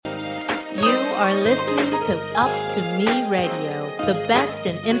are listening to Up to Me Radio, the best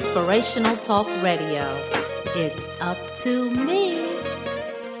in inspirational talk radio. It's up to me.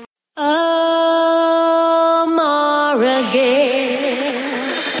 Oh, Maura,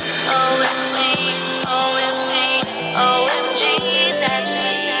 Gale. OMG, OMG, OMG, that's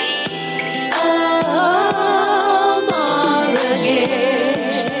me. Oh, Maura,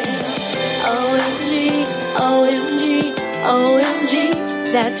 Gale. OMG, OMG, OMG,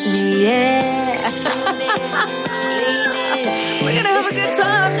 that's me, yeah. We're gonna have a good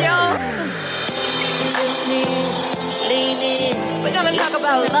time, y'all. We're gonna talk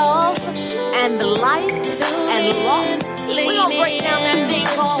about love and life and loss. We're gonna break down that thing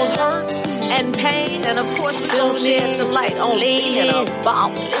called hurt and pain, and of course we're gonna shed some light on being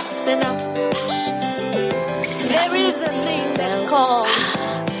about. Listen up. There is a thing that's called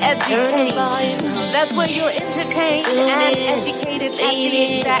education. That's where you're entertained and educated at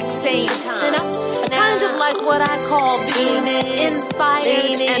the exact same time. Kind of like what I call being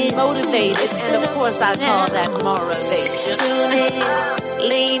inspired and motivated, and of course I call that motivation.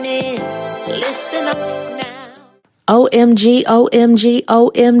 Lean in, listen up now. OMG, OMG,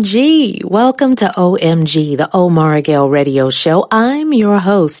 OMG. Welcome to OMG, the Maura Gale radio show. I'm your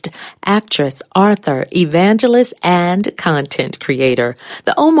host, actress, author, evangelist, and content creator.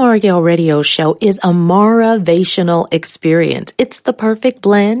 The Maura Gale radio show is a motivational experience. It's the perfect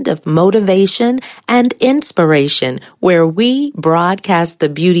blend of motivation and inspiration, where we broadcast the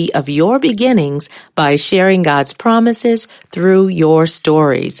beauty of your beginnings by sharing God's promises through your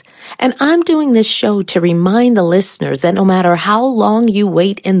stories. And I'm doing this show to remind the listeners that no matter how long you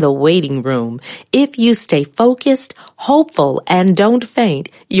wait in the waiting room, if you stay focused, hopeful, and don't faint,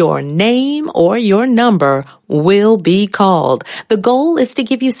 your name or your number will be called. The goal is to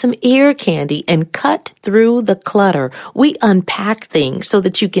give you some ear candy and cut through the clutter. We unpack things so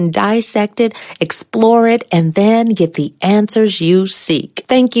that you can dissect it, explore it, and then get the answers you seek.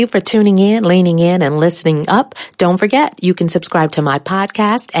 Thank you for tuning in, leaning in, and listening up. Don't forget, you can subscribe to my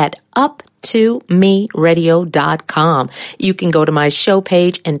podcast at uptomeradio.com. You can go to my show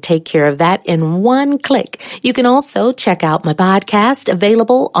page and take care of that in one click. You can also check out my podcast,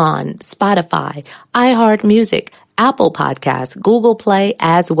 available on Spotify, iHeartMusic, Apple Podcasts, Google Play,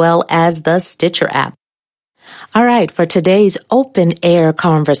 as well as the Stitcher app. All right, for today's open air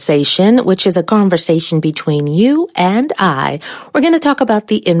conversation, which is a conversation between you and I, we're going to talk about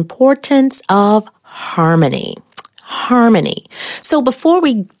the importance of harmony. Harmony. So before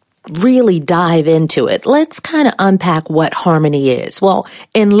we really dive into it, let's kind of unpack what harmony is. Well,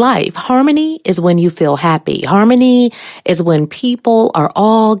 in life, harmony is when you feel happy. Harmony is when people are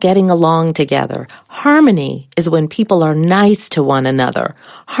all getting along together. Harmony is when people are nice to one another.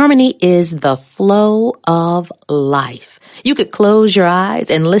 Harmony is the flow of life. You could close your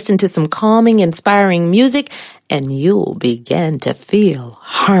eyes and listen to some calming, inspiring music, and you'll begin to feel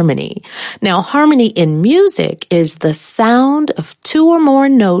harmony. Now, harmony in music is the sound of two or more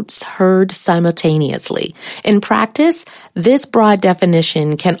notes heard simultaneously. In practice, this broad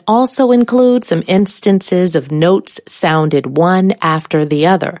definition can also include some instances of notes sounded one after the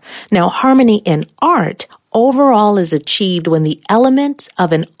other. Now, harmony in art overall is achieved when the elements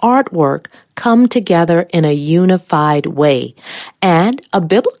of an artwork come together in a unified way. And a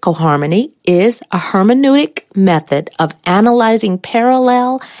biblical harmony is a hermeneutic method of analyzing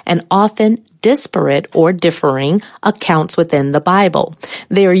parallel and often disparate or differing accounts within the Bible.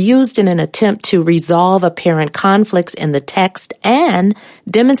 They are used in an attempt to resolve apparent conflicts in the text and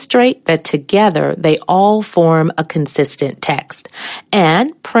demonstrate that together they all form a consistent text.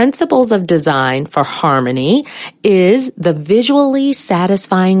 And principles of design for harmony is the visually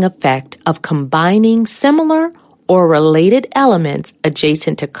satisfying effect of combining similar or related elements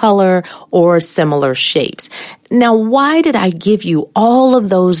adjacent to color or similar shapes. Now, why did I give you all of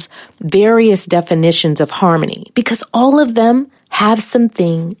those various definitions of harmony? Because all of them have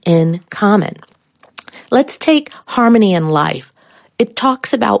something in common. Let's take harmony in life. It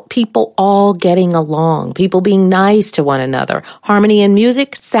talks about people all getting along, people being nice to one another. Harmony in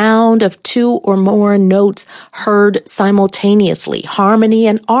music, sound of two or more notes heard simultaneously. Harmony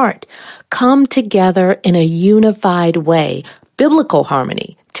in art, come together in a unified way. Biblical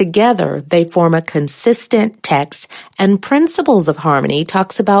harmony, together they form a consistent text. And principles of harmony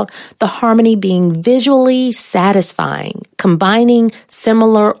talks about the harmony being visually satisfying, combining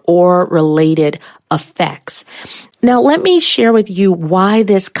similar or related effects. Now, let me share with you why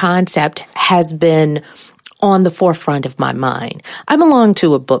this concept has been on the forefront of my mind. I belong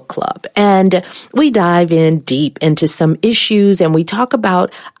to a book club, and we dive in deep into some issues, and we talk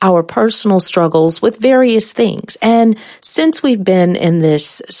about our personal struggles with various things. And since we've been in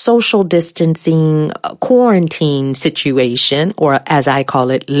this social distancing quarantine situation, or as I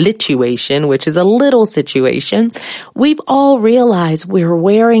call it, lituation, which is a little situation, we've all realized we're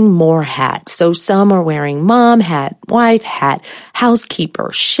wearing more hats. So some are wearing mom hat, wife hat,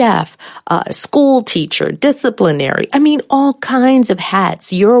 housekeeper, chef, school teacher, disciplinary. I mean, all kinds of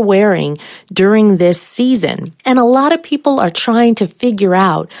hats you're wearing during this season. And a lot of people are trying to figure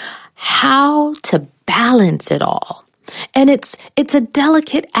out how to balance it all. And it's a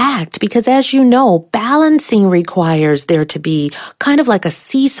delicate act because, as you know, balancing requires there to be kind of like a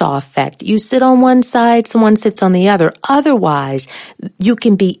seesaw effect. You sit on one side, someone sits on the other. Otherwise, you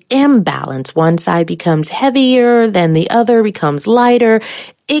can be imbalanced. One side becomes heavier, then the other becomes lighter.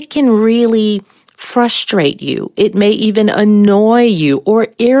 It can really frustrate you. It may even annoy you or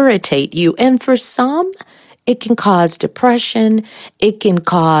irritate you. And for some, it can cause depression. It can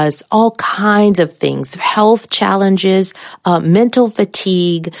cause all kinds of things, health challenges, mental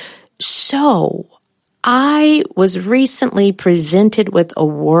fatigue. So I was recently presented with a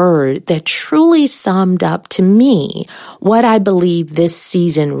word that truly summed up to me what I believe this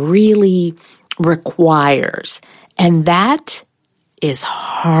season really requires, and that is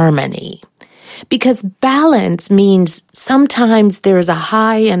harmony. Because balance means sometimes there's a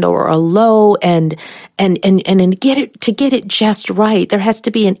high and or a low and to get it just right, there has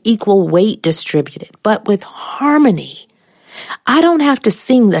to be an equal weight distributed. But with harmony, I don't have to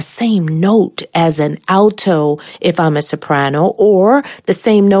sing the same note as an alto if I'm a soprano, or the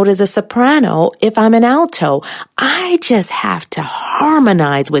same note as a soprano if I'm an alto. I just have to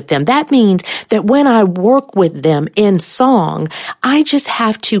harmonize with them. That means that when I work with them in song, I just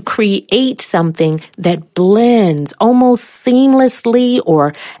have to create something that blends almost seamlessly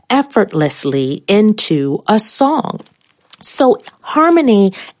or effortlessly into a song. So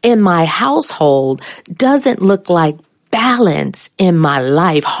harmony in my household doesn't look like balance in my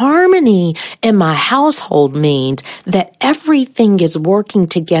life. Harmony in my household means that everything is working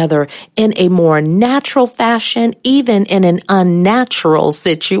together in a more natural fashion, even in an unnatural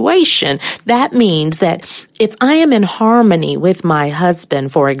situation. That means that if I am in harmony with my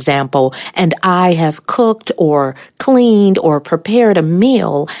husband, for example, and I have cooked or cleaned or prepared a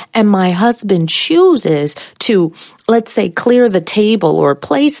meal, and my husband chooses to, let's say, clear the table or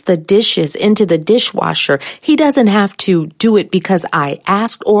place the dishes into the dishwasher, he doesn't have to do it because I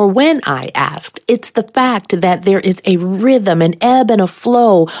asked or when I asked. It's the fact that there is a rhythm, an ebb and a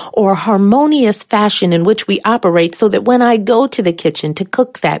flow, or harmonious fashion in which we operate, so that when I go to the kitchen to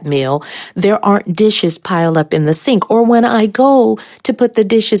cook that meal, there aren't dishes piled up in the sink. Or when I go to put the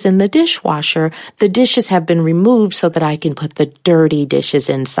dishes in the dishwasher, the dishes have been removed so that I can put the dirty dishes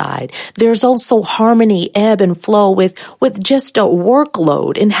inside. There's also harmony, ebb and flow with just a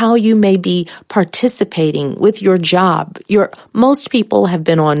workload and how you may be participating with your job. Most people have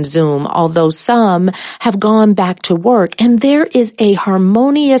been on Zoom, although some have gone back to work, and there is a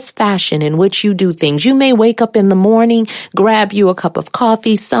harmonious fashion in which you do things. You may wake up in the morning, grab you a cup of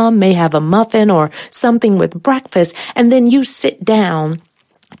coffee. Some may have a muffin or something with breakfast, and then you sit down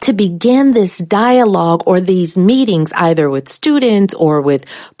to begin this dialogue or these meetings, either with students or with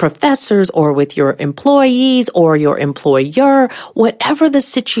professors or with your employees or your employer, whatever the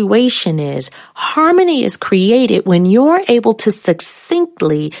situation is. Harmony is created when you're able to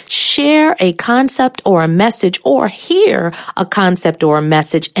succinctly share a concept or a message, or hear a concept or a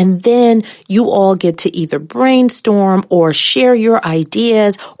message, and then you all get to either brainstorm or share your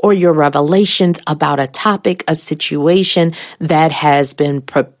ideas or your revelations about a topic, a situation that has been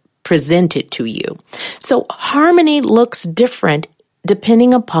presented to you. So harmony looks different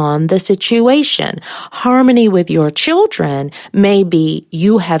depending upon the situation. Harmony with your children may be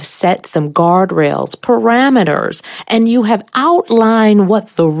you have set some guardrails, parameters, and you have outlined what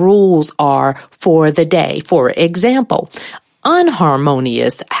the rules are for the day. For example,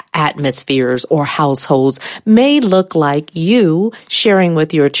 unharmonious atmospheres or households may look like you sharing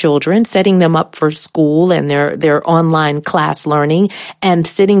with your children, setting them up for school and their online class learning, and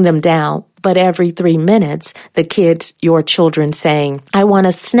sitting them down. But every 3 minutes, your children saying, I want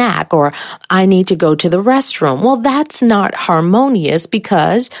a snack, or I need to go to the restroom. Well, that's not harmonious,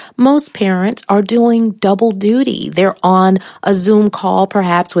 because most parents are doing double duty. They're on a Zoom call,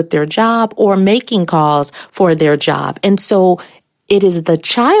 perhaps with their job, or making calls for their job. And so it is the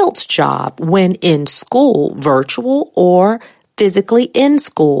child's job, when in school, virtual or physically in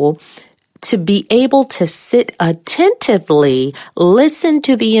school, to be able to sit attentively, listen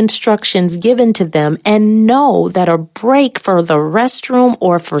to the instructions given to them, and know that a break for the restroom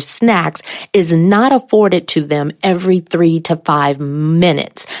or for snacks is not afforded to them every 3 to 5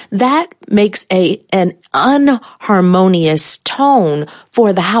 minutes. That makes an unharmonious tone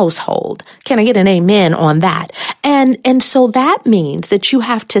for the household. Can I get an amen on that? And so that means that you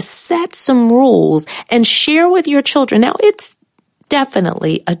have to set some rules and share with your children. Now, it's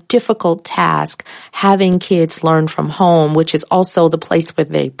definitely a difficult task having kids learn from home, which is also the place where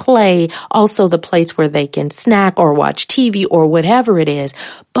they play, also the place where they can snack or watch TV or whatever it is.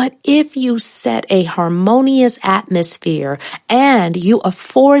 But if you set a harmonious atmosphere and you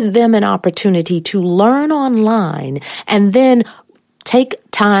afford them an opportunity to learn online and then take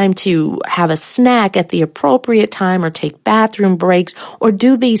time to have a snack at the appropriate time or take bathroom breaks or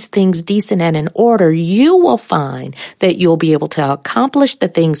do these things decent and in order, you will find that you'll be able to accomplish the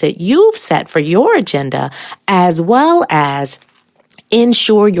things that you've set for your agenda, as well as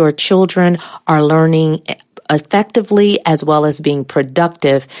ensure your children are learning effectively as well as being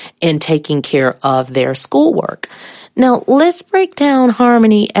productive in taking care of their schoolwork. Now, let's break down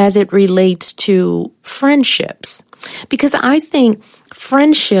harmony as it relates to friendships, because I think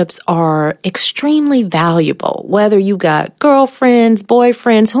friendships are extremely valuable, whether you got girlfriends,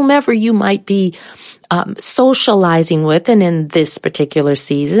 boyfriends, whomever you might be socializing with. And in this particular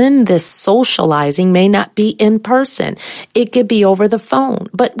season, this socializing may not be in person. It could be over the phone.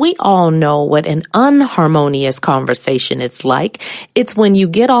 But we all know what an unharmonious conversation is like. It's when you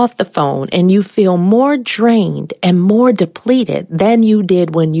get off the phone and you feel more drained and more depleted than you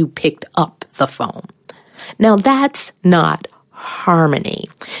did when you picked up the phone. Now, that's not harmony.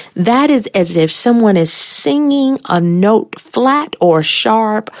 That is as if someone is singing a note flat or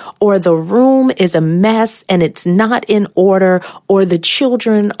sharp, or the room is a mess and it's not in order, or the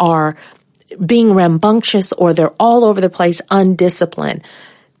children are being rambunctious, or they're all over the place, undisciplined.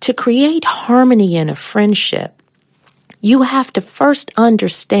 To create harmony in a friendship, you have to first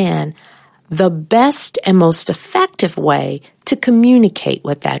understand the best and most effective way to communicate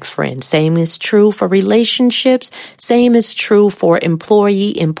with that friend. Same is true for relationships. Same is true for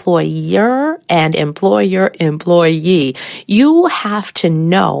employee-employer and employer-employee. You have to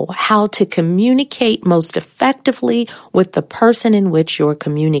know how to communicate most effectively with the person in which you're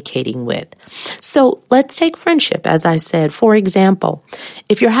communicating with. So let's take friendship, as I said. For example,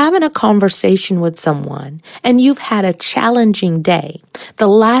 if you're having a conversation with someone and you've had a challenging day, the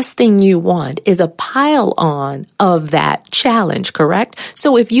last thing you want is a pile on of that challenge, correct?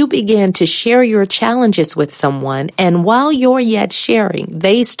 So if you begin to share your challenges with someone, and while you're yet sharing,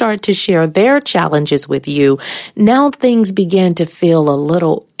 they start to share their challenges with you, now things begin to feel a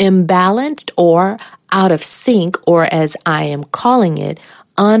little imbalanced or out of sync, or as I am calling it,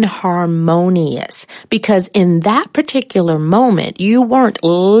 unharmonious, because in that particular moment, you weren't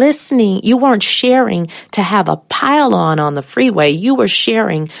listening, you weren't sharing to have a pile on the freeway. You were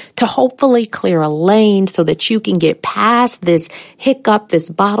sharing to hopefully clear a lane so that you can get past this hiccup, this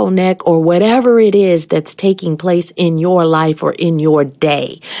bottleneck, or whatever it is that's taking place in your life or in your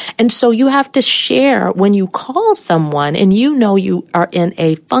day. And so you have to share when you call someone and you know you are in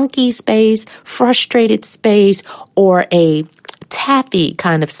a funky space, frustrated space, or a taffy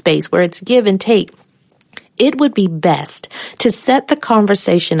kind of space where it's give and take. It would be best to set the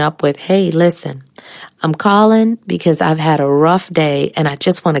conversation up with, hey, listen, I'm calling because I've had a rough day and I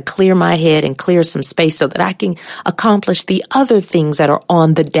just want to clear my head and clear some space so that I can accomplish the other things that are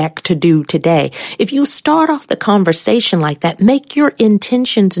on the deck to do today. If you start off the conversation like that, make your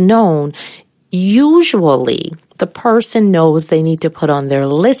intentions known. Usually, the person knows they need to put on their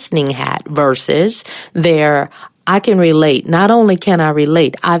listening hat versus their I can relate. Not only can I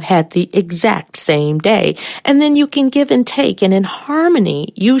relate, I've had the exact same day. And then you can give and take. And in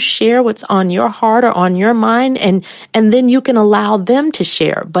harmony, you share what's on your heart or on your mind, and then you can allow them to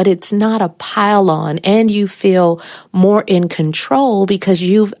share. But it's not a pile on, and you feel more in control because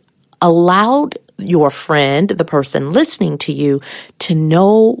you've allowed your friend, the person listening to you, to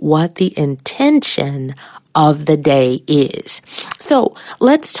know what the intention of the day is. So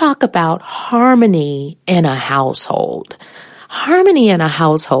let's talk about harmony in a household. Harmony in a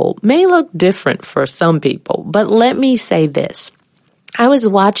household may look different for some people, but let me say this. I was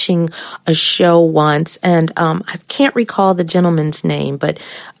watching a show once, and I can't recall the gentleman's name, but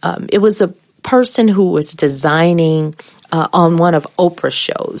it was a person who was designing on one of Oprah's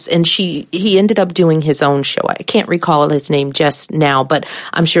shows, and he ended up doing his own show. I can't recall his name just now, but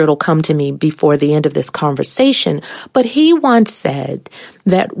I'm sure it'll come to me before the end of this conversation. But he once said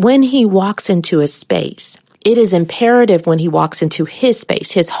that when he walks into a space, it is imperative when he walks into his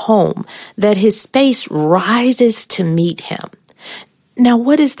space, his home, that his space rises to meet him. Now,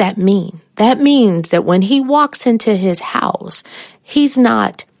 what does that mean? That means that when he walks into his house, he's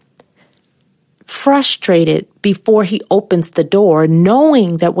not frustrated before he opens the door,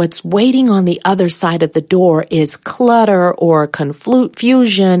 knowing that what's waiting on the other side of the door is clutter or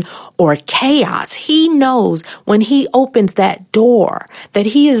confusion or chaos. He knows when he opens that door that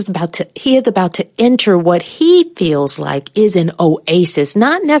he is about to enter what he feels like is an oasis,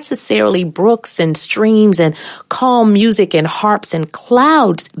 not necessarily brooks and streams and calm music and harps and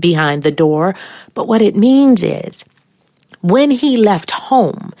clouds behind the door, but what it means is when he left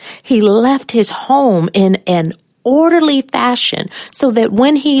his home in an orderly fashion so that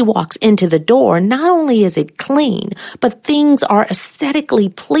when he walks into the door, not only is it clean, but things are aesthetically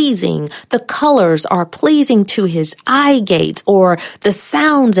pleasing. The colors are pleasing to his eye gates, or the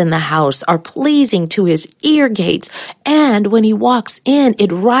sounds in the house are pleasing to his ear gates. And when he walks in,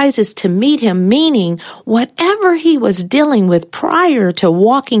 it rises to meet him, meaning whatever he was dealing with prior to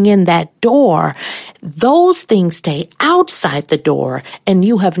walking in that door, those things stay outside the door, and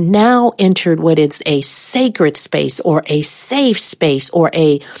you have now entered what is a sacred space or a safe space or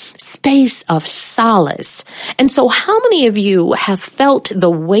a space of solace. And so how many of you have felt the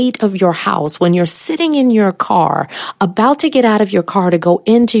weight of your house when you're sitting in your car, about to get out of your car to go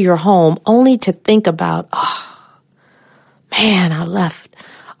into your home, only to think about, oh, man, I left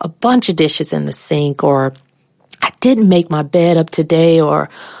a bunch of dishes in the sink, or I didn't make my bed up today, or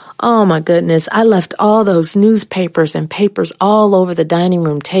oh my goodness, I left all those newspapers and papers all over the dining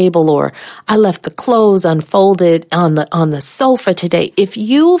room table, or I left the clothes unfolded on the sofa today. If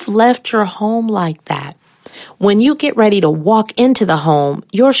you've left your home like that, when you get ready to walk into the home,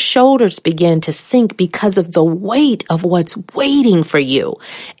 your shoulders begin to sink because of the weight of what's waiting for you.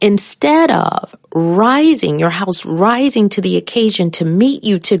 Instead of your house rising to the occasion to meet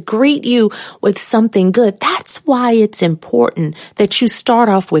you, to greet you with something good. That's why it's important that you start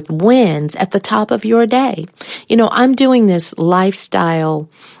off with wins at the top of your day. You know, I'm doing this lifestyle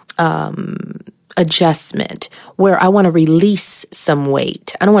adjustment where I want to release some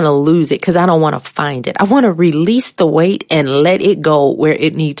weight. I don't want to lose it because I don't want to find it. I want to release the weight and let it go where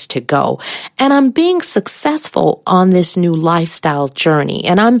it needs to go. And I'm being successful on this new lifestyle journey.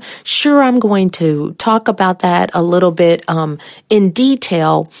 And I'm sure I'm going to talk about that a little bit in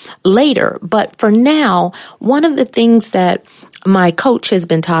detail later. But for now, one of the things that my coach has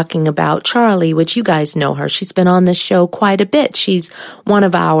been talking about, Charlie, which you guys know her. She's been on this show quite a bit. She's one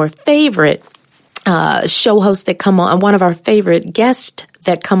of our favorite show hosts that come on, one of our favorite guests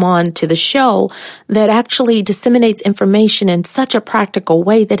that come on to the show, that actually disseminates information in such a practical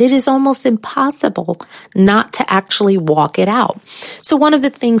way that it is almost impossible not to actually walk it out. So one of the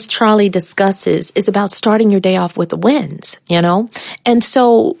things Charlie discusses is about starting your day off with wins, you know? And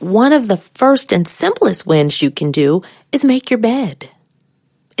so one of the first and simplest wins you can do is make your bed.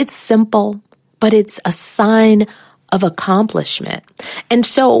 It's simple, but it's a sign of accomplishment. And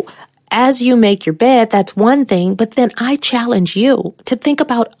so as you make your bed, that's one thing, but then I challenge you to think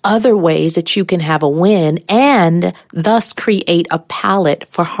about other ways that you can have a win and thus create a palette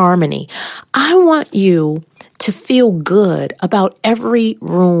for harmony. I want you to feel good about every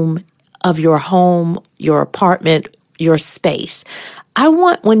room of your home, your apartment, your space. I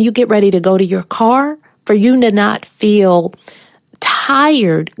want, when you get ready to go to your car, for you to not feel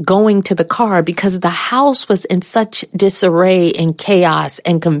tired going to the car because the house was in such disarray and chaos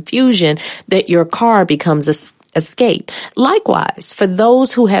and confusion that your car becomes escape. Likewise, for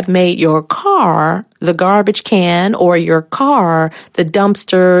those who have made your car the garbage can, or your car the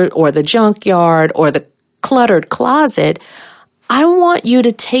dumpster or the junkyard or the cluttered closet, I want you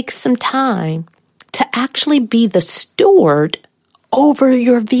to take some time to actually be the steward over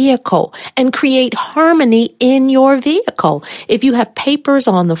your vehicle and create harmony in your vehicle. If you have papers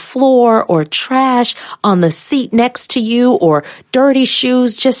on the floor or trash on the seat next to you or dirty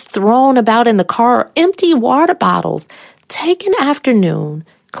shoes just thrown about in the car or empty water bottles, take an afternoon,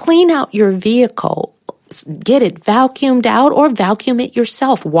 clean out your vehicle, get it vacuumed out or vacuum it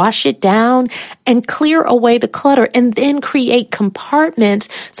yourself, wash it down and clear away the clutter, and then create compartments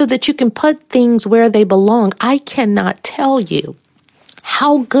so that you can put things where they belong. I cannot tell you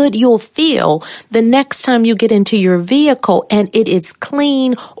how good you'll feel the next time you get into your vehicle and it is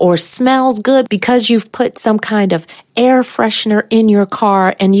clean or smells good because you've put some kind of air freshener in your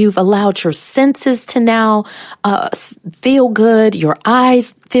car and you've allowed your senses to now feel good, your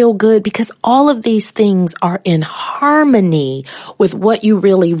eyes feel good, because all of these things are in harmony with what you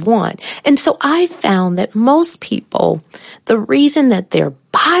really want. And so I found that most people, the reason that their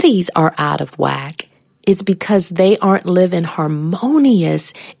bodies are out of whack is because they aren't living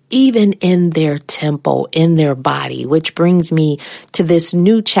harmonious even in their temple, in their body, which brings me to this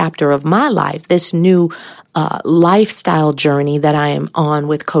new chapter of my life, this new lifestyle journey that I am on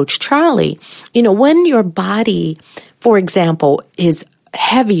with Coach Charlie. You know, when your body, for example, is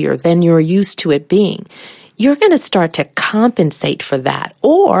heavier than you're used to it being, you're going to start to compensate for that,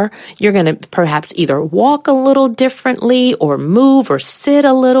 or you're going to perhaps either walk a little differently or move or sit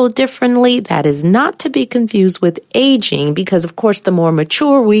a little differently. That is not to be confused with aging, because of course, the more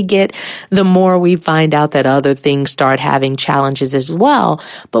mature we get, the more we find out that other things start having challenges as well.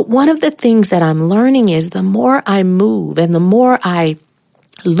 But one of the things that I'm learning is the more I move and the more I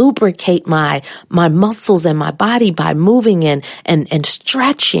lubricate my muscles and my body by moving and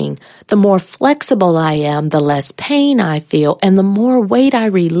stretching, the more flexible I am, the less pain I feel, and the more weight I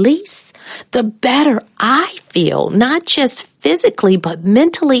release, the better I feel, not just physically, but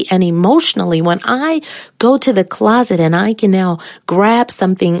mentally and emotionally. When I go to the closet and I can now grab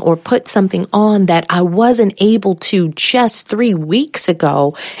something or put something on that I wasn't able to just 3 weeks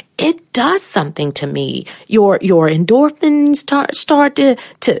ago, it does something to me. Your endorphins start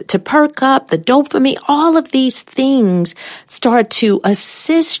to perk up, the dopamine, all of these things start to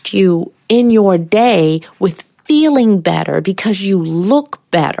assist you in your day with feeling better because you look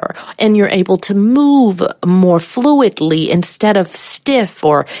better and you're able to move more fluidly instead of stiff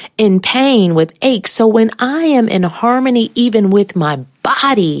or in pain with aches. So when I am in harmony even with my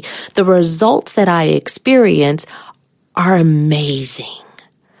body, the results that I experience are amazing.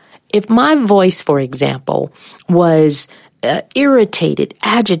 If my voice, for example, was irritated,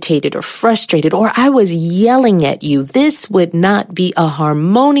 agitated, or frustrated, or I was yelling at you, this would not be a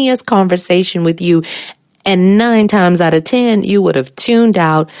harmonious conversation with you. And 9 times out of 10, you would have tuned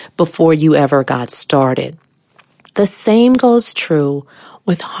out before you ever got started. The same goes true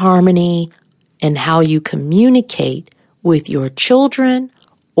with harmony and how you communicate with your children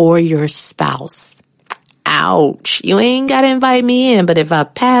or your spouse. Ouch. You ain't got to invite me in, but if I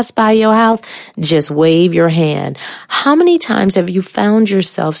pass by your house, just wave your hand. How many times have you found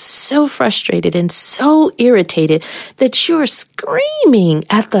yourself so frustrated and so irritated that you're screaming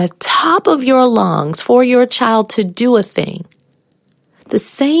at the top of your lungs for your child to do a thing? The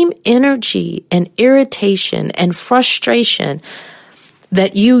same energy and irritation and frustration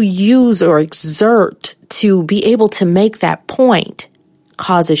that you use or exert to be able to make that point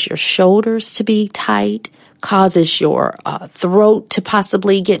causes your shoulders to be tight, causes your throat to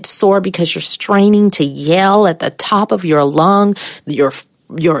possibly get sore because you're straining to yell at the top of your lung. Your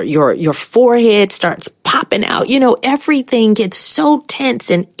forehead starts popping out. You know, everything gets so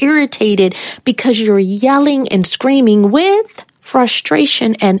tense and irritated because you're yelling and screaming with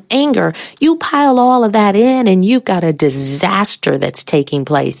frustration and anger. You pile all of that in and you've got a disaster that's taking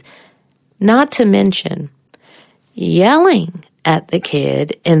place. Not to mention yelling at the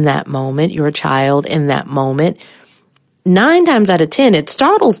kid in that moment, your child in that moment. 9 times out of 10, it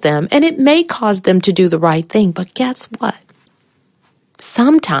startles them and it may cause them to do the right thing. But guess what?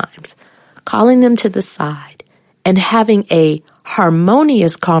 Sometimes calling them to the side and having a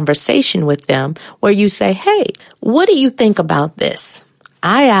harmonious conversation with them where you say, hey, what do you think about this?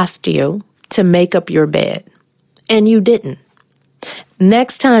 I asked you to make up your bed and you didn't.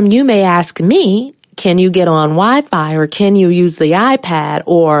 Next time you may ask me, can you get on Wi-Fi or can you use the iPad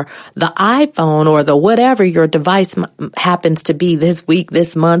or the iPhone or the whatever your device happens to be this week,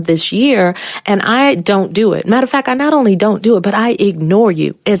 this month, this year, and I don't do it. Matter of fact, I not only don't do it, but I ignore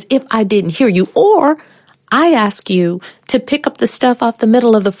you as if I didn't hear you. Or I ask you to pick up the stuff off the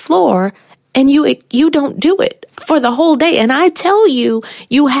middle of the floor and you don't do it for the whole day. And I tell you,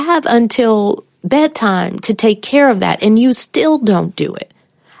 you have until bedtime to take care of that and you still don't do it.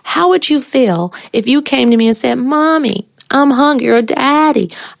 How would you feel if you came to me and said, Mommy, I'm hungry, or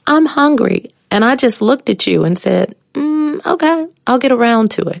Daddy, I'm hungry. And I just looked at you and said, okay, I'll get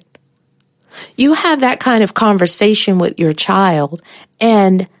around to it. You have that kind of conversation with your child,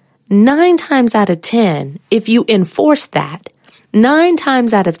 and 9 times out of 10, if you enforce that, 9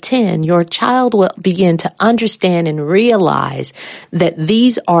 times out of 10, your child will begin to understand and realize that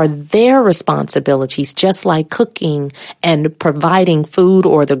these are their responsibilities, just like cooking and providing food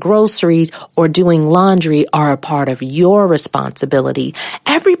or the groceries or doing laundry are a part of your responsibility.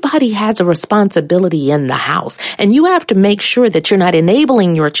 Everybody has a responsibility in the house, and you have to make sure that you're not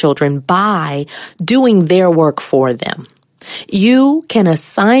enabling your children by doing their work for them. You can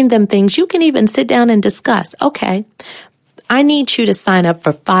assign them things. You can even sit down and discuss, okay, I need you to sign up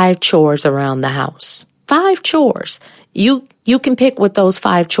for 5 chores around the house. 5 chores. You can pick what those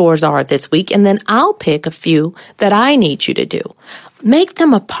 5 chores are this week, and then I'll pick a few that I need you to do. Make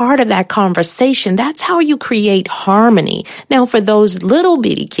them a part of that conversation. That's how you create harmony. Now, for those little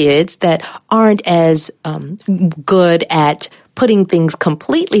bitty kids that aren't as good at putting things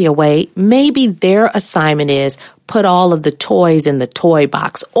completely away, maybe their assignment is put all of the toys in the toy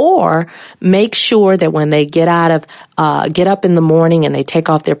box, or make sure that when they get up in the morning and they take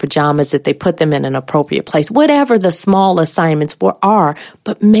off their pajamas, that they put them in an appropriate place. Whatever the small assignments are,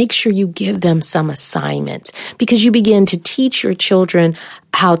 but make sure you give them some assignments, because you begin to teach your children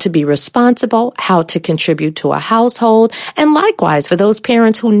how to be responsible, how to contribute to a household. And likewise, for those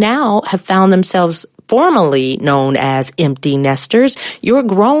parents who now have found themselves formerly known as empty nesters, your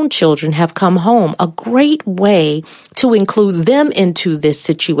grown children have come home. A great way to include them into this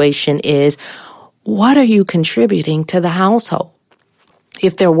situation is, what are you contributing to the household?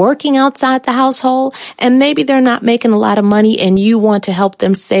 If they're working outside the household and maybe they're not making a lot of money and you want to help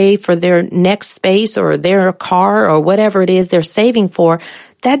them save for their next space or their car or whatever it is they're saving for,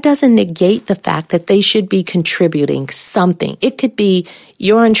 that doesn't negate the fact that they should be contributing something. It could be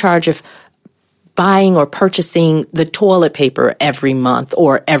you're in charge of buying or purchasing the toilet paper every month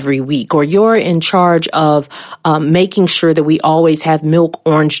or every week, or you're in charge of making sure that we always have milk,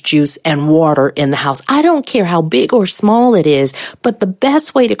 orange juice, and water in the house. I don't care how big or small it is, but the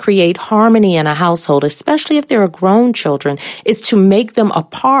best way to create harmony in a household, especially if there are grown children, is to make them a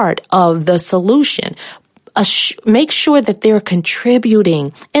part of the solution. Make sure that they're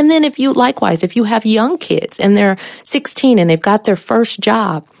contributing. And then if you have young kids and they're 16 and they've got their first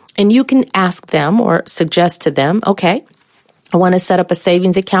job, and you can ask them or suggest to them, okay, I want to set up a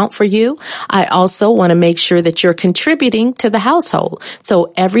savings account for you. I also want to make sure that you're contributing to the household.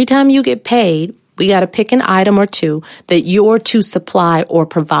 So every time you get paid, we got to pick an item or two that you're to supply or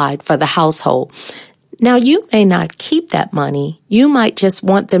provide for the household. Now, you may not keep that money. You might just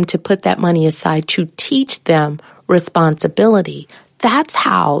want them to put that money aside to teach them responsibility. That's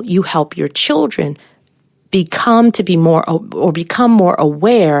how you help your children become more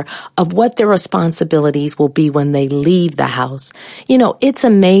aware of what their responsibilities will be when they leave the house. You know, it's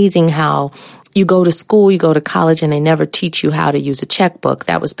amazing how you go to school, you go to college, and they never teach you how to use a checkbook.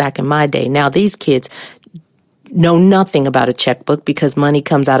 That was back in my day. Now these kids know nothing about a checkbook because money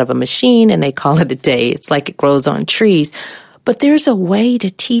comes out of a machine and they call it a day. It's like it grows on trees. But there's a way to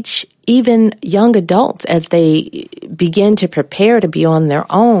teach even young adults as they begin to prepare to be on their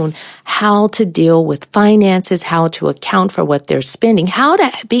own, how to deal with finances, how to account for what they're spending, how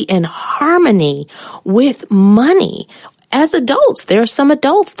to be in harmony with money. As adults, there are some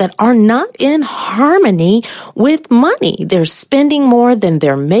adults that are not in harmony with money. They're spending more than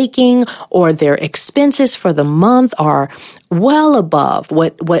they're making, or their expenses for the month are well above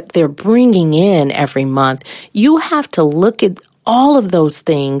what they're bringing in every month. You have to look at all of those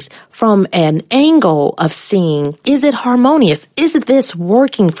things from an angle of seeing, is it harmonious? Is this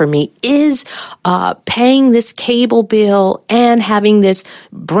working for me? Is paying this cable bill and having this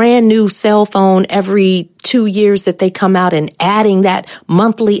brand new cell phone every 2 years that they come out, and adding that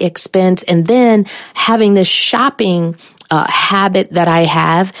monthly expense, and then having this shopping habit that I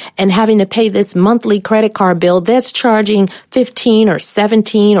have, and having to pay this monthly credit card bill that's charging 15 or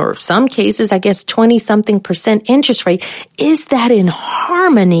 17 or some cases, I guess 20-something% interest rate. Is that in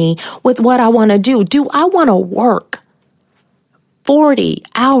harmony with what I want to do? Do I want to work 40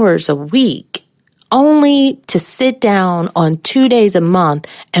 hours a week only to sit down on 2 days a month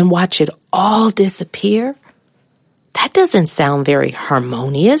and watch it all disappear? That doesn't sound very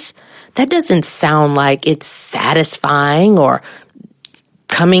harmonious. That doesn't sound like it's satisfying or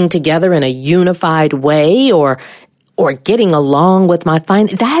coming together in a unified way or getting along with my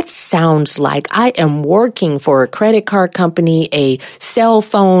finances. That sounds like I am working for a credit card company, a cell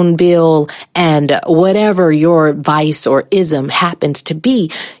phone bill, and whatever your vice or ism happens to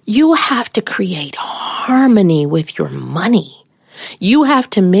be. You have to create harmony with your money. You have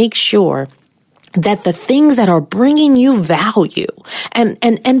to make sure that the things that are bringing you value,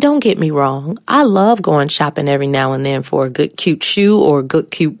 and don't get me wrong, I love going shopping every now and then for a good cute shoe or a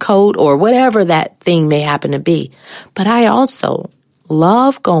good cute coat or whatever that thing may happen to be. But I also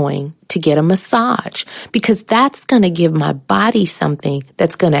love going to get a massage, because that's going to give my body something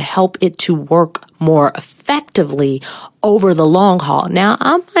that's going to help it to work more effectively over the long haul. Now,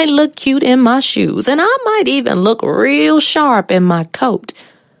 I might look cute in my shoes, and I might even look real sharp in my coat.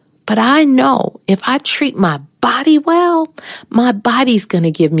 But I know if I treat my body well, my body's going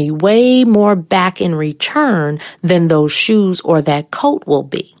to give me way more back in return than those shoes or that coat will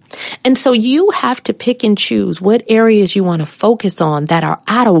be. And so you have to pick and choose what areas you want to focus on that are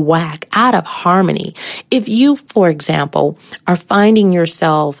out of whack, out of harmony. If you, for example, are finding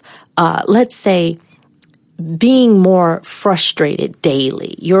yourself, let's say, being more frustrated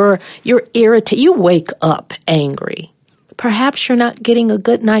daily, you're irritated, you wake up angry. Perhaps you're not getting a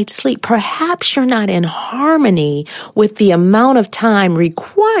good night's sleep. Perhaps you're not in harmony with the amount of time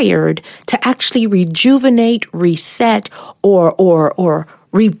required to actually rejuvenate, reset, or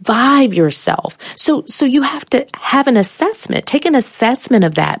revive yourself. So you have to have an assessment, take an assessment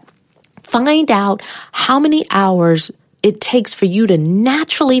of that. Find out how many hours it takes for you to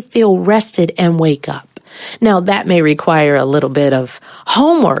naturally feel rested and wake up. Now, that may require a little bit of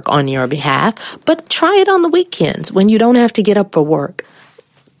homework on your behalf, but try it on the weekends when you don't have to get up for work.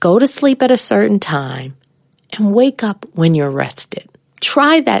 Go to sleep at a certain time and wake up when you're rested.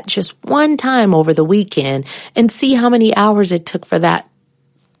 Try that just one time over the weekend and see how many hours it took for that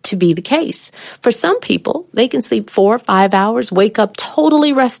to be the case. For some people, they can sleep 4 or 5 hours, wake up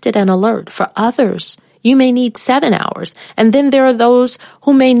totally rested and alert. For others, you may need 7 hours. And then there are those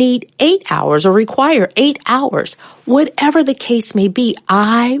who may need 8 hours or require 8 hours. Whatever the case may be,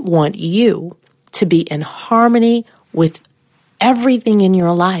 I want you to be in harmony with everything in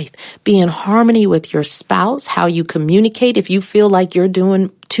your life. Be in harmony with your spouse, how you communicate. If you feel like you're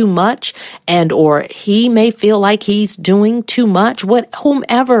doing too much and or he may feel like he's doing too much,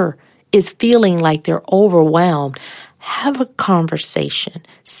 whomever is feeling like they're overwhelmed, have a conversation,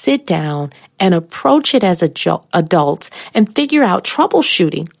 sit down and approach it as adults and figure out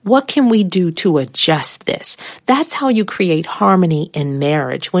troubleshooting. What can we do to adjust this? That's how you create harmony in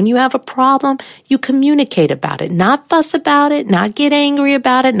marriage. When you have a problem, you communicate about it, not fuss about it, not get angry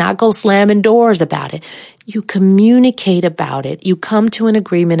about it, not go slamming doors about it. You communicate about it. You come to an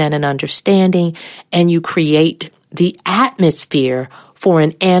agreement and an understanding, and you create the atmosphere for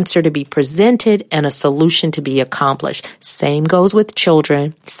an answer to be presented and a solution to be accomplished. Same goes with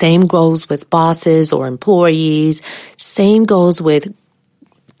children. Same goes with bosses or employees. Same goes with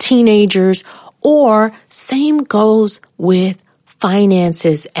teenagers, or same goes with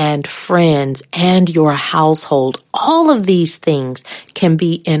finances and friends and your household. All of these things can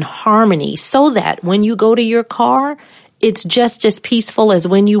be in harmony so that when you go to your car, it's just as peaceful as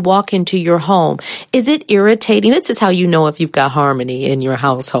when you walk into your home. Is it irritating? This is how you know if you've got harmony in your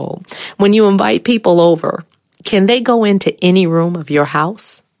household. When you invite people over, can they go into any room of your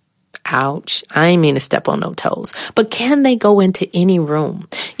house? Ouch. I ain't mean to step on no toes. But can they go into any room?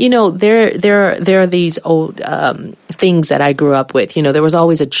 You know, there are these old things that I grew up with. You know, there was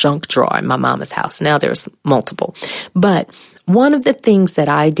always a junk drawer in my mama's house. Now there's multiple. But one of the things that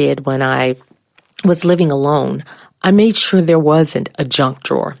I did when I was living alone, I made sure there wasn't a junk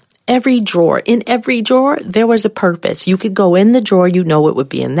drawer. In every drawer, there was a purpose. You could go in the drawer, you know it would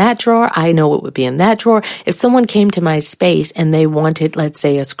be in that drawer. I know it would be in that drawer. If someone came to my space and they wanted, let's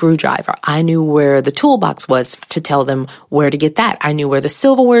say, a screwdriver, I knew where the toolbox was to tell them where to get that. I knew where the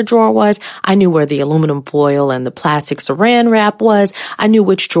silverware drawer was. I knew where the aluminum foil and the plastic saran wrap was. I knew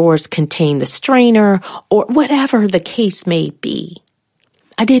which drawers contained the strainer or whatever the case may be.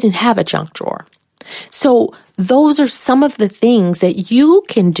 I didn't have a junk drawer. So those are some of the things that you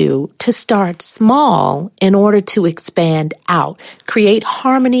can do to start small in order to expand out. Create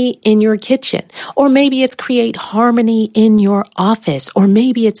harmony in your kitchen, or maybe it's create harmony in your office, or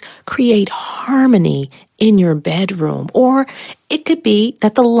maybe it's create harmony in your bedroom, or it could be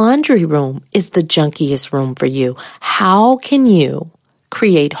that the laundry room is the junkiest room for you. How can you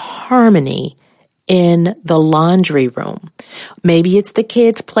create harmony in the laundry room? Maybe it's the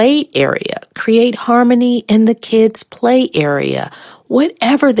kids' play area. Create harmony in the kids' play area.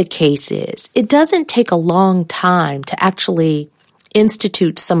 Whatever the case is, it doesn't take a long time to actually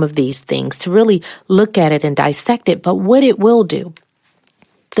institute some of these things, to really look at it and dissect it. But what it will do,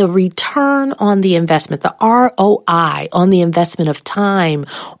 the return on the investment, the ROI on the investment of time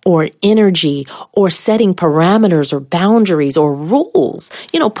or energy or setting parameters or boundaries or rules,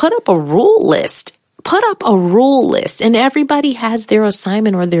 put up a rule list. Put up a rule list, and everybody has their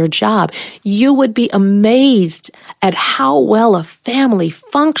assignment or their job. You would be amazed at how well a family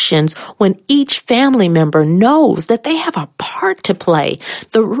functions when each family member knows that they have a part to play.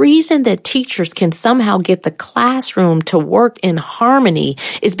 The reason that teachers can somehow get the classroom to work in harmony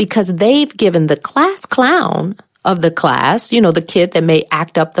is because they've given the class clown of the class, the kid that may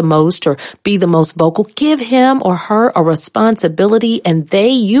act up the most or be the most vocal, give him or her a responsibility, and they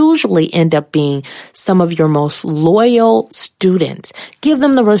usually end up being some of your most loyal students. Give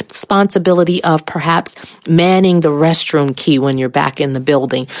them the responsibility of perhaps manning the restroom key when you're back in the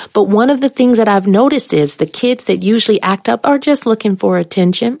building. But one of the things that I've noticed is the kids that usually act up are just looking for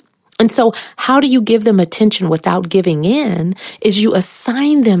attention. And so how do you give them attention without giving in is you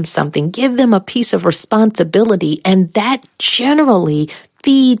assign them something, give them a piece of responsibility, and that generally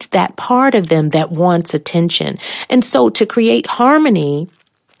feeds that part of them that wants attention. And so to create harmony,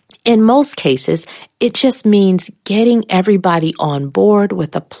 in most cases, it just means getting everybody on board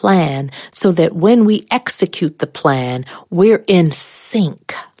with a plan so that when we execute the plan, we're in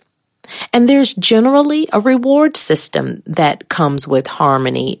sync. And there's generally a reward system that comes with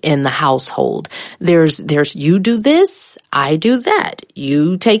harmony in the household. There's you do this, I do that.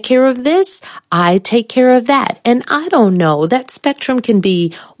 You take care of this, I take care of that. And I don't know, that spectrum can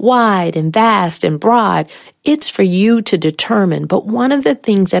be wide and vast and broad. It's for you to determine. But one of the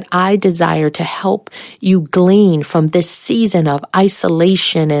things that I desire to help you glean from this season of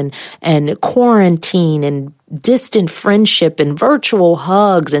isolation and quarantine and distant friendship and virtual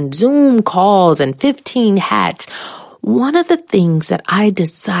hugs and Zoom calls and 15 hats, one of the things that I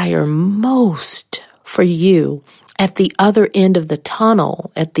desire most for you at the other end of the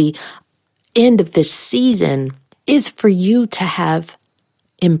tunnel, at the end of this season, is for you to have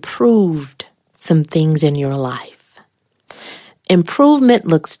improved some things in your life. Improvement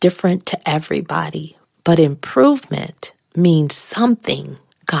looks different to everybody, but improvement means something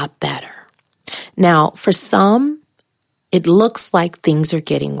got better. Now, for some, it looks like things are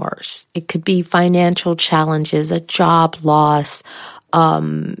getting worse. It could be financial challenges, a job loss.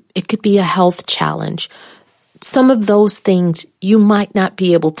 It could be a health challenge. Some of those things you might not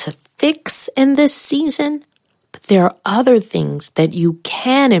be able to fix in this season, but there are other things that you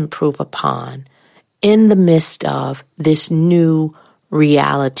can improve upon in the midst of this new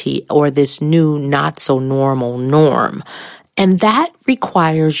reality or this new not so normal norm. And that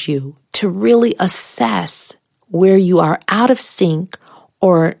requires you to really assess where you are out of sync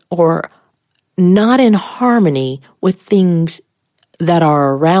or not in harmony with things that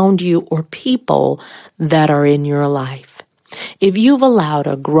are around you or people that are in your life. If you've allowed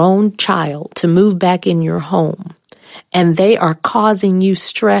a grown child to move back in your home and they are causing you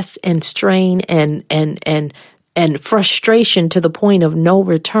stress and strain and frustration to the point of no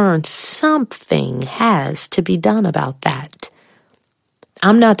return, something has to be done about that.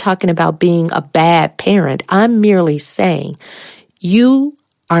 I'm not talking about being a bad parent. I'm merely saying you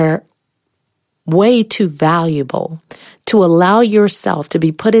are way too valuable to allow yourself to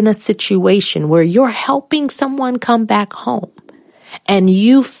be put in a situation where you're helping someone come back home and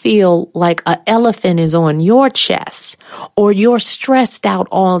you feel like an elephant is on your chest, or you're stressed out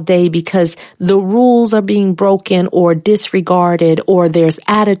all day because the rules are being broken or disregarded, or there's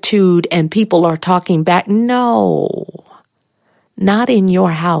attitude and people are talking back. No. Not in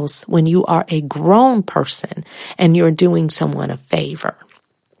your house when you are a grown person and you're doing someone a favor.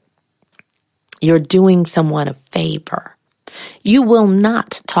 You're doing someone a favor. You will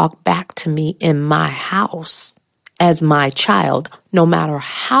not talk back to me in my house as my child, no matter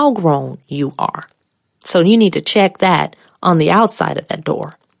how grown you are. So you need to check that on the outside of that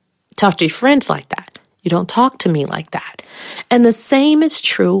door. Talk to your friends like that. You don't talk to me like that. And the same is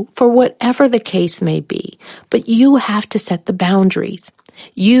true for whatever the case may be. But you have to set the boundaries.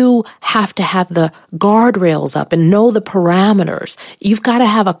 You have to have the guardrails up and know the parameters. You've got to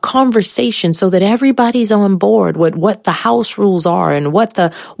have a conversation so that everybody's on board with what the house rules are and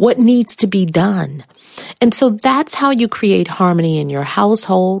what needs to be done. And so that's how you create harmony in your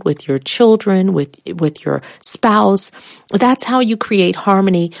household, with your children, with your spouse. That's how you create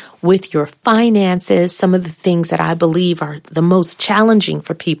harmony with your finances. Some of the things that I believe are the most challenging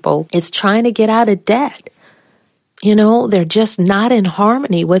for people is trying to get out of debt. They're just not in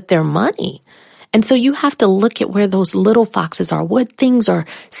harmony with their money. And so you have to look at where those little foxes are. What things are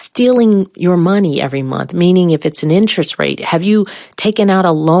stealing your money every month? Meaning if it's an interest rate, have you taken out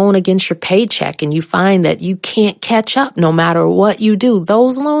a loan against your paycheck and you find that you can't catch up no matter what you do?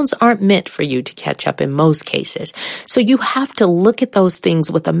 Those loans aren't meant for you to catch up in most cases. So you have to look at those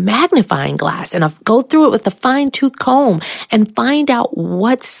things with a magnifying glass and go through it with a fine-tooth comb and find out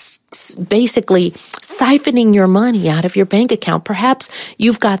what's basically siphoning your money out of your bank account. Perhaps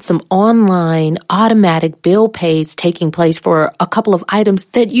you've got some online automatic bill pays taking place for a couple of items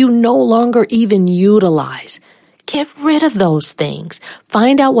that you no longer even utilize. Get rid of those things.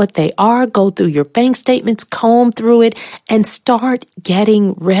 Find out what they are, go through your bank statements, comb through it, and start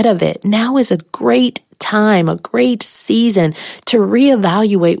getting rid of it. Now is a great time, a great season to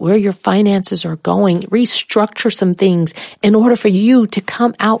reevaluate where your finances are going, restructure some things in order for you to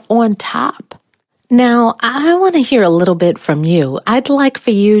come out on top. Now, I want to hear a little bit from you. I'd like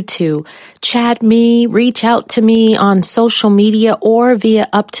for you to chat me, reach out to me on social media or via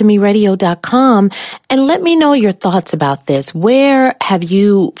uptomeradio.com and let me know your thoughts about this. Where have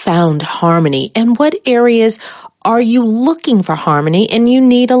you found harmony and what areas are you looking for harmony and you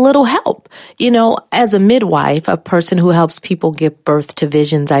need a little help? You know, as a midwife, a person who helps people give birth to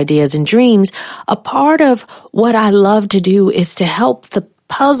visions, ideas, and dreams, a part of what I love to do is to help the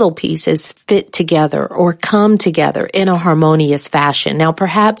puzzle pieces fit together or come together in a harmonious fashion. Now,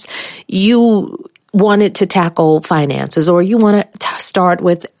 perhaps you wanted to tackle finances, or you want to start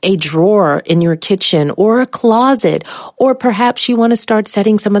with a drawer in your kitchen or a closet, or perhaps you want to start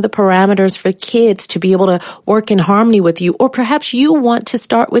setting some of the parameters for kids to be able to work in harmony with you, or perhaps you want to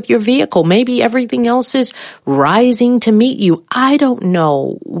start with your vehicle. Maybe everything else is rising to meet you. I don't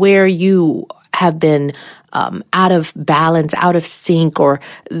know where you have been out of balance, out of sync, or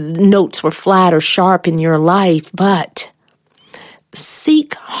notes were flat or sharp in your life, but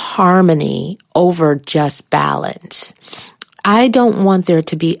seek harmony over just balance. I don't want there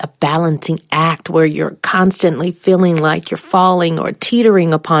to be a balancing act where you're constantly feeling like you're falling or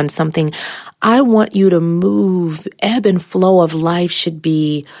teetering upon something. I want you to move. Ebb and flow of life should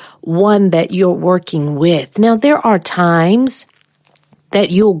be one that you're working with. Now, there are times that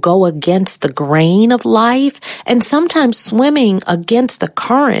you'll go against the grain of life, and sometimes swimming against the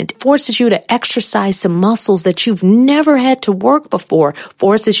current forces you to exercise some muscles that you've never had to work before,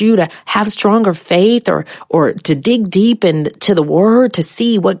 forces you to have stronger faith or to dig deep into the Word to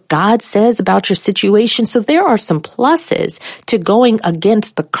see what God says about your situation. So there are some pluses to going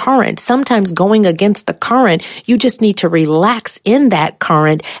against the current. Sometimes going against the current, you just need to relax in that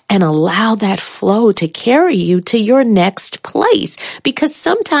current and allow that flow to carry you to your next place. Because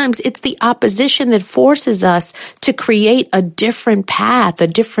sometimes it's the opposition that forces us to create a different path, a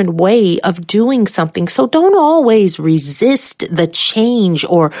different way of doing something. So don't always resist the change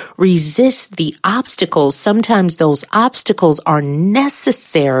or resist the obstacles. Sometimes those obstacles are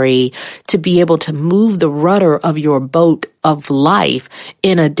necessary to be able to move the rudder of your boat of life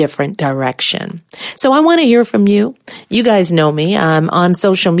in a different direction. So I want to hear from you. You guys know me. I'm on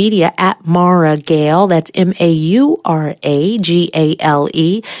social media at Maura Gale. That's MauraGale.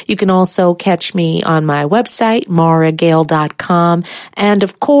 You can also catch me on my website, mauragale.com. And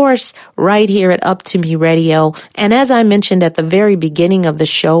of course, right here at Up to Me Radio. And as I mentioned at the very beginning of the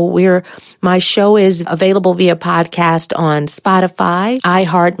show, my show is available via podcast on Spotify,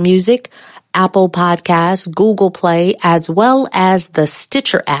 iHeart Music, Apple Podcasts, Google Play, as well as the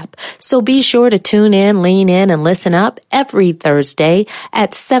Stitcher app. So be sure to tune in, lean in, and listen up every Thursday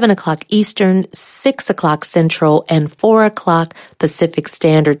at 7 o'clock Eastern, 6 o'clock Central, and 4 o'clock Pacific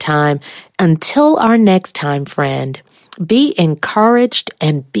Standard Time. Until our next time, friend, be encouraged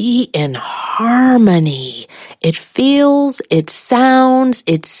and be in harmony. It feels, it sounds,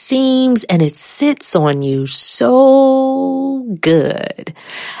 it seems, and it sits on you so good.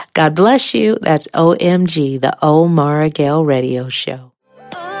 God bless you. That's OMG, the O Maura Gale Radio Show.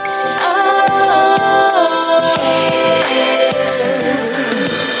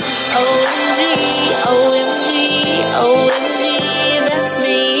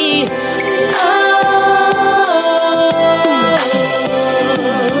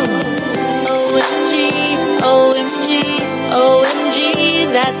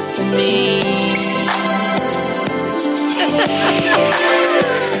 That's me.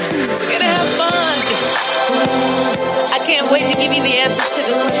 We're gonna have fun. I can't wait to give you the answers to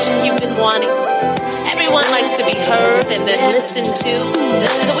the question you've been wanting. Everyone likes to be heard and then listened to.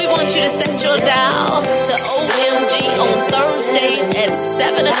 So we want you to set your dial to OMG on Thursdays at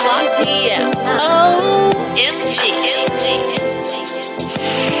 7 o'clock p.m. OMG.